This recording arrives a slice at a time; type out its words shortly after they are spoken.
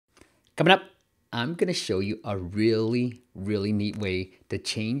Coming up, I'm going to show you a really neat way to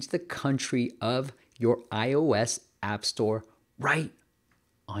change the country of your iOS App Store right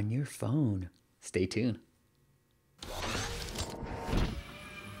on your phone. Stay tuned.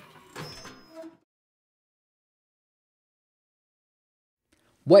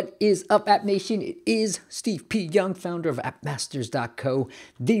 What is up, App Nation? It is Steve P. Young, founder of AppMasters.co,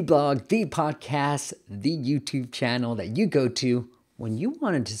 the blog, the podcast, the YouTube channel that you go to when you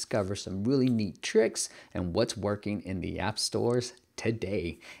want to discover some really neat tricks and what's working in the app stores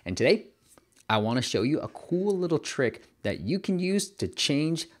today. And today, I want to show you a cool little trick that you can use to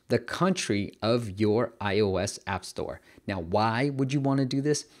change the country of your iOS App Store. Now, why would you want to do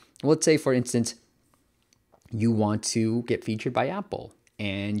this? Well, let's say, for instance, you want to get featured by Apple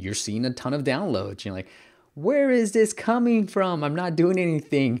and you're seeing a ton of downloads. You're like, where is this coming from? I'm not doing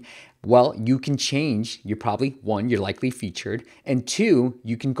anything. Well, you can change. You're probably, one, you're likely featured, and two,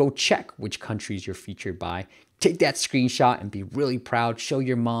 you can go check which countries you're featured by. Take that screenshot and be really proud. Show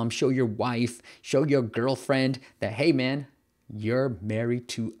your mom, show your wife, show your girlfriend that, hey man, you're married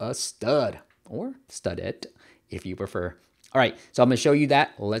to a stud, or studette if you prefer. All right, so I'm gonna show you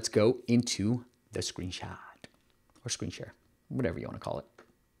that. Let's go into the screenshot or screen share, whatever you wanna call it.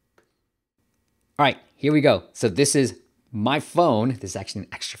 All right, here we go. So this is my phone. This is actually an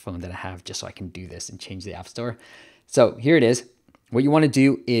extra phone that I have just so I can do this and change the App Store. So here it is. What you want to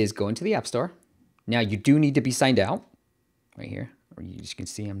do is go into the App Store. Now you do need to be signed out right here, or you can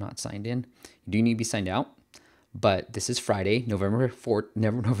see I'm not signed in. You do need to be signed out, but this is Friday, November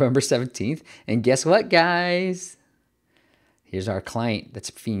 17th. And guess what, guys? Here's our client that's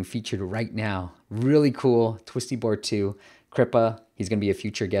being featured right now. Really cool, Twisty Board 2. Kripa, he's going to be a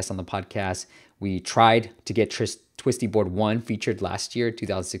future guest on the podcast. We tried to get Twisty Board 1 featured last year,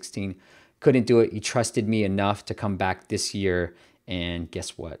 2016. Couldn't do it. He trusted me enough to come back this year. And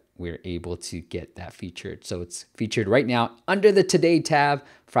guess what? We're able to get that featured. So it's featured right now under the Today tab,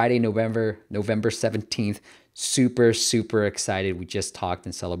 Friday, November 17th. Super excited. We just talked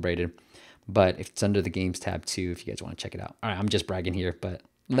and celebrated. But if it's under the Games tab too, if you guys want to check it out. All right, I'm just bragging here, but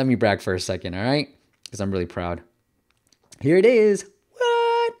let me brag for a second, all right? Because I'm really proud. Here it is.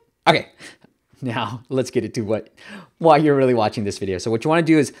 What? Okay, now let's get into why you're really watching this video. So what you want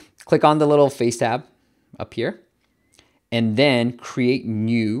to do is click on the little face tab up here and then create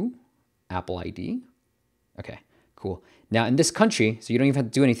new Apple ID. Okay, cool. Now in this country, so you don't even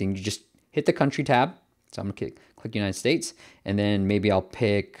have to do anything. You just hit the country tab. So I'm gonna click United States, and then maybe I'll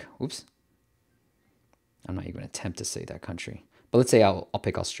pick, oops. I'm not even gonna attempt to say that country, but let's say I'll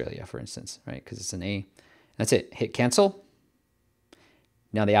pick Australia, for instance, right? Because it's an A. That's it, hit cancel.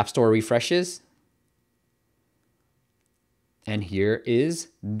 Now the App Store refreshes. And here is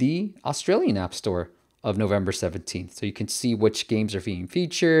the Australian App Store of November 17th. So you can see which games are being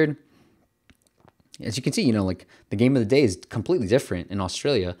featured. As you can see, like the game of the day is completely different in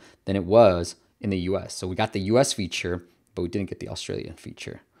Australia than it was in the US. So we got the US feature, but we didn't get the Australian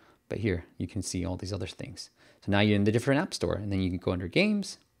feature. But here you can see all these other things. So now you're in the different App Store, and then you can go under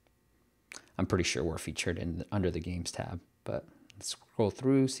games. I'm pretty sure we're featured under the games tab, but let's scroll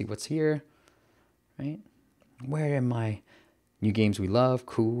through, see what's here, right? Where am I? New games we love.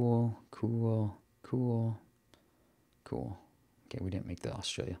 Cool. Okay, we didn't make the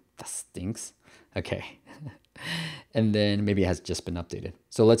Australia. That stinks. Okay. And then maybe it has just been updated.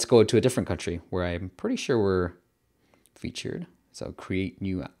 So let's go to a different country where I'm pretty sure we're featured. So create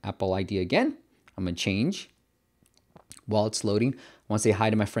new Apple ID again. I'm going to change. While it's loading, I want to say hi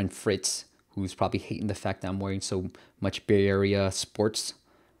to my friend Fritz, who's probably hating the fact that I'm wearing so much Bay Area sports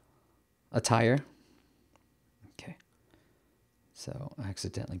attire. Okay. So I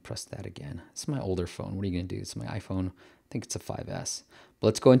accidentally pressed that again. It's my older phone. What are you going to do? It's my iPhone. I think it's a 5S. But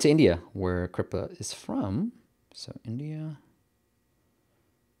let's go into India, where Kripa is from. So India.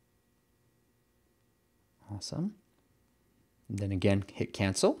 Awesome. And then again, hit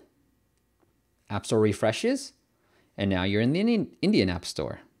cancel. App Store refreshes. And now you're in the Indian App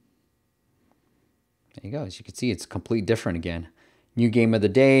Store. There you go. As you can see, it's completely different again. New game of the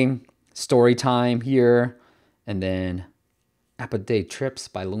day, story time here, and then App of the Day Trips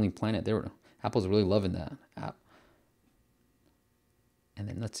by Lonely Planet. Apple's really loving that app. And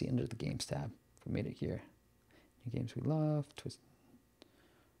then let's see under the games tab. We made it here. New games we love. Twist.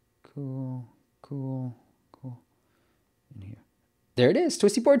 Cool. In here. There it is.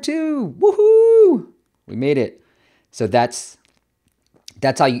 Twisty Board 2. Woohoo! We made it. So that's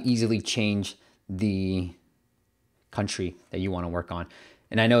how you easily change the country that you want to work on.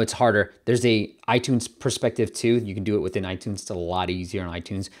 And I know it's harder. There's a iTunes perspective too. You can do it within iTunes. It's a lot easier on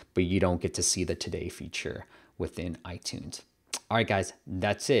iTunes, but you don't get to see the Today feature within iTunes. All right, guys,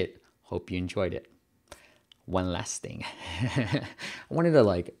 that's it. Hope you enjoyed it. One last thing. I wanted to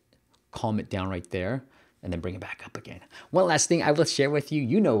like calm it down right there and then bring it back up again. One last thing I will share with you.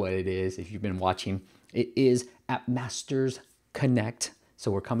 You know what it is if you've been watching. It is App Masters Connect.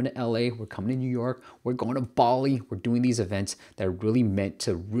 So we're coming to LA, we're coming to New York, we're going to Bali. We're doing these events that are really meant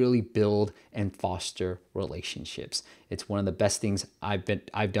to really build and foster relationships. It's one of the best things I've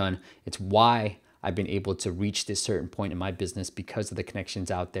done. It's why I've been able to reach this certain point in my business because of the connections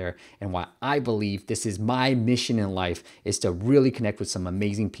out there, and why I believe this is my mission in life is to really connect with some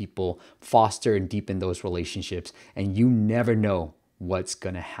amazing people, foster and deepen those relationships, and you never know what's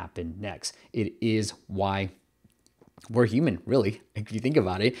gonna happen next. It is why we're human, really. If you think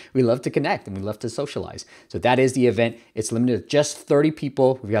about it, we love to connect and we love to socialize. So that is the event. It's limited to just 30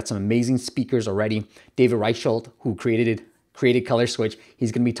 people. We've got some amazing speakers already. David Reichelt, who created Color Switch,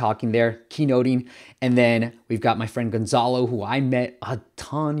 he's going to be talking there, keynoting. And then we've got my friend Gonzalo, who I met a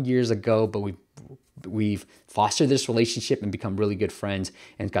ton years ago, but we've fostered this relationship and become really good friends,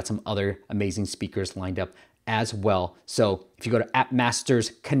 and got some other amazing speakers lined up as well. So if you go to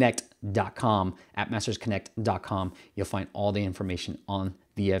appmastersconnect.com, you'll find all the information on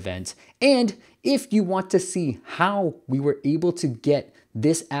the event. And if you want to see how we were able to get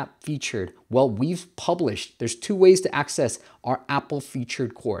this app featured, well, we've published, there's 2 ways to access our Apple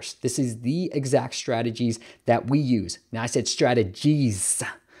featured course. This is the exact strategies that we use. Now I said strategies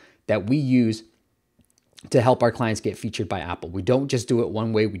that we use to help our clients get featured by Apple. We don't just do it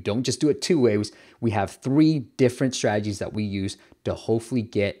one way. We don't just do it 2 ways. We have 3 different strategies that we use to hopefully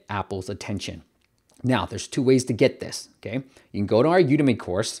get Apple's attention. Now, there's 2 ways to get this, okay? You can go to our Udemy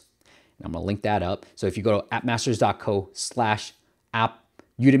course, and I'm gonna link that up. So if you go to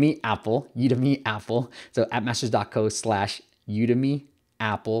appmasters.co/Udemy Apple. So appmasters.co/Udemy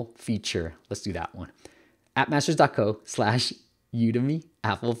Apple feature. Let's do that one. appmasters.co/Udemy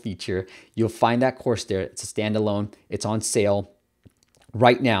Apple feature. You'll find that course there. It's a standalone. It's on sale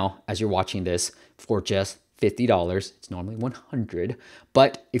right now as you're watching this for just $50. It's normally $100.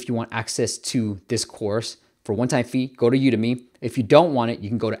 But if you want access to this course for one-time fee, go to Udemy. If you don't want it, you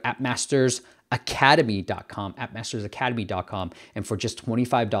can go to appmastersacademy.com, and for just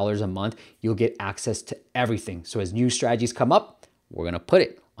 $25 a month, you'll get access to everything. So as new strategies come up, we're gonna put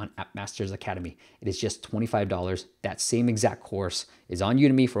it on App Masters Academy. It is just $25. That same exact course is on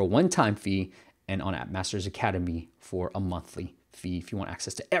Udemy for a one-time fee, and on App Masters Academy for a monthly fee if you want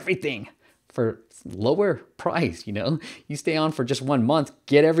access to everything for lower price. You stay on for just 1 month,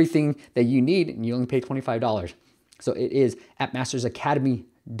 get everything that you need, and you only pay $25. So it is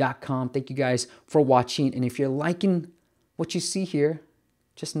appmastersacademy.com. Thank you guys for watching. And if you're liking what you see here,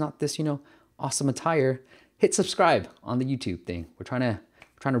 just not this, awesome attire, hit subscribe on the YouTube thing. We're trying to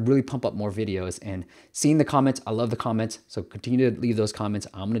really pump up more videos, and seeing the comments, I love the comments. So continue to leave those comments.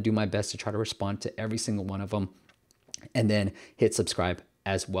 I'm going to do my best to try to respond to every single one of them, and then hit subscribe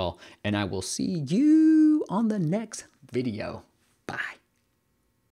as well. And I will see you on the next video. Bye.